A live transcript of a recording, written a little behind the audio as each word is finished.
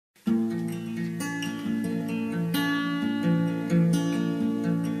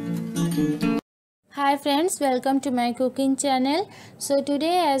Hi friends, welcome to my cooking channel. So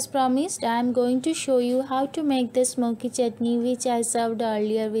today, as promised, I am going to show you how to make the smoky chutney which I served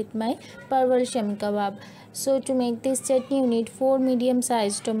earlier with my parwal sham kebab. So to make this chutney you need 4 medium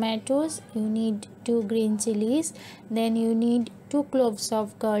sized tomatoes, you need 2 green chilies, then you need 2 cloves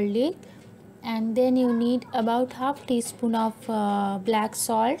of garlic, and then you need about half teaspoon of black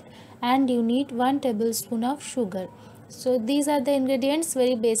salt, and you need 1 tablespoon of sugar. So these are the ingredients,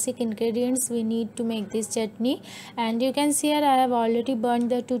 very basic ingredients we need to make this chutney. And you can see here I have already burned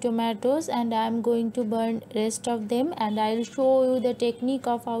the 2 tomatoes and I am going to burn rest of them, and I will show you the technique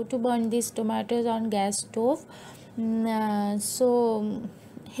of how to burn these tomatoes on gas stove. So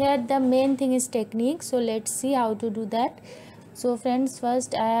here the main thing is technique, so let's see how to do that. So friends,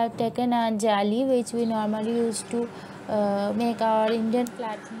 first I have taken a jali which we normally use to make our Indian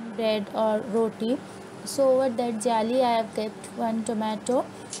flattening bread or roti. So over that jali I have kept 1 tomato,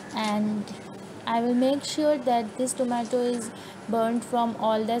 and I will make sure that this tomato is burnt from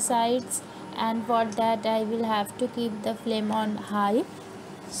all the sides, and for that I will have to keep the flame on high.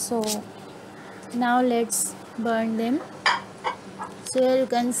 So now let's burn them. So here you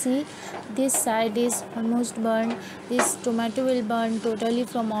can see this side is almost burned. This tomato will burn totally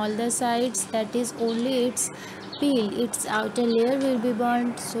from all the sides, that is only its peel, its outer layer will be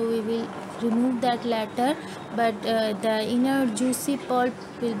burnt, so we will remove that later, but the inner juicy pulp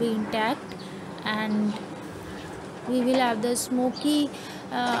will be intact, and we will have the smoky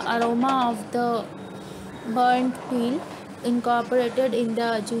aroma of the burnt peel incorporated in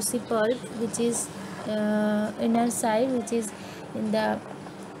the juicy pulp, which is inner side, which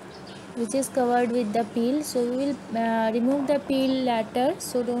is covered with the peel. So we will remove the peel later,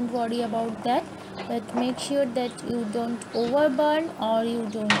 so don't worry about that, but make sure that you don't overburn or you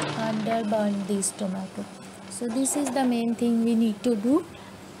don't underburn this tomato. So this is the main thing we need to do.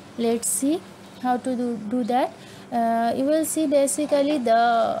 Let's see how to do that. You will see basically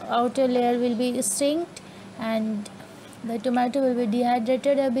the outer layer will be shrinked and the tomato will be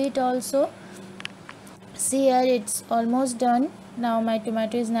dehydrated a bit also. See here, it's almost done. Now my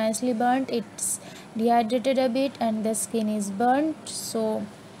tomato is nicely burnt, it's dehydrated a bit and the skin is burnt, so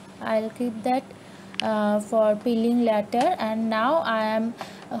I'll keep that for peeling later. And now I am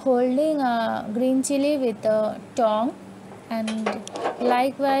holding a green chili with a tongue, and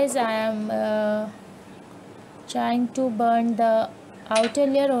likewise I am trying to burn the outer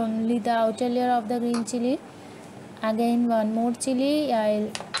layer, only the outer layer of the green chili. Again 1 more chili I'll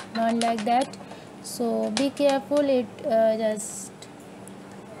burn like that. So be careful, it just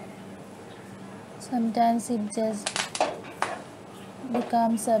sometimes it just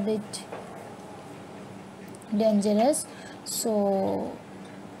becomes a bit dangerous, so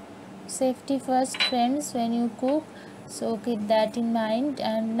safety first friends when you cook, so keep that in mind.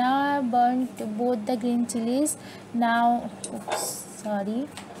 And now I have burnt both the green chilies. Now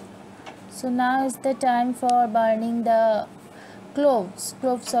so now is the time for burning the cloves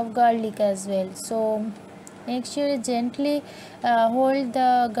of garlic as well. So make sure you gently hold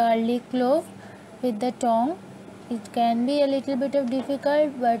the garlic clove with the tongue. It can be a little bit of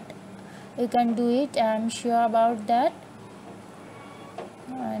difficult, but you can do it, I am sure about that.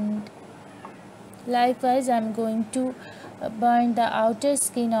 And likewise I am going to burn the outer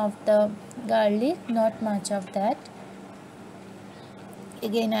skin of the garlic, not much of that.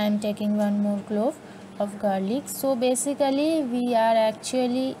 Again I am taking 1 more clove of garlic. So basically we are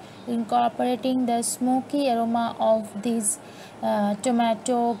actually incorporating the smoky aroma of this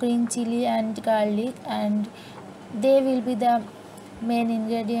tomato, green chili and garlic, and they will be the main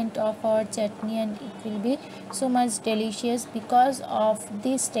ingredient of our chutney, and it will be so much delicious because of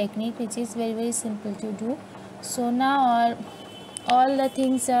this technique, which is very simple to do. So now all the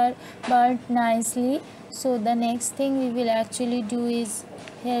things are burnt nicely. So the next thing we will actually do is,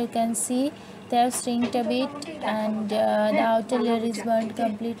 here you can see they have shrinked a bit and the outer layer is burnt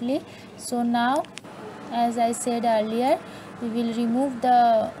completely. So now, as I said earlier, we will remove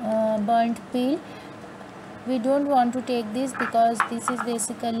the burnt peel. We don't want to take this because this is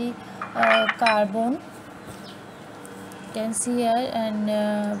basically carbon, you can see here, and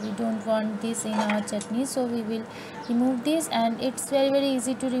we don't want this in our chutney, so we will remove this. And it's very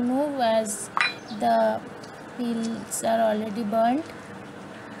easy to remove as the peels are already burnt.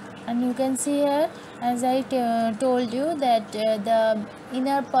 And you can see here, as I told you, that the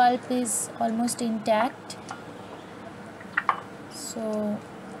inner pulp is almost intact. So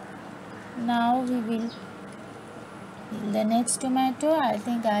now we will peel the next tomato. I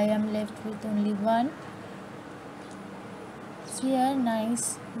think I am left with only 1. See here,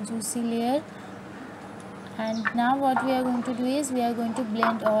 nice juicy layer. And now what we are going to do is we are going to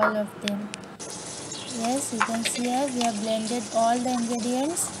blend all of them. Yes, you can see here we have blended all the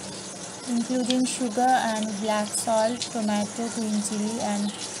ingredients including sugar and black salt, tomato, green chili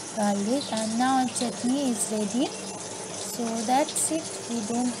and garlic, and now our chutney is ready. So that's it, we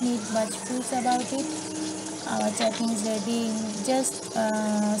don't need much fuss about it. Our chutney is ready in just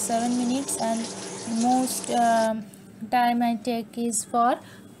 7 minutes, and most time I take is for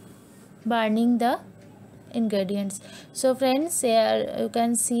burning the ingredients. So friends, here you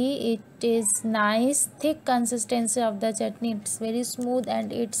can see it is nice thick consistency of the chutney. It's very smooth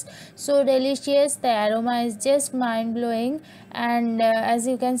and it's so delicious. The aroma is just mind-blowing, and as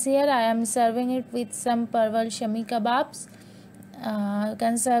you can see here, I am serving it with some parwal shami kebabs. You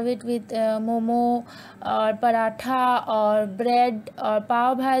can serve it with momo or paratha or bread or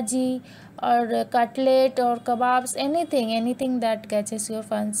pav bhaji or cutlet or kebabs, anything that catches your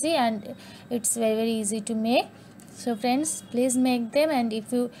fancy, and it's very easy to make. So friends, please make them, and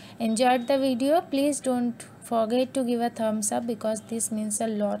if you enjoyed the video, please don't forget to give a thumbs up because this means a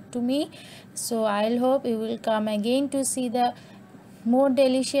lot to me. So I'll hope you will come again to see the more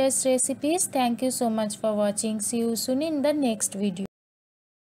delicious recipes. Thank you so much for watching. See you soon in the next video.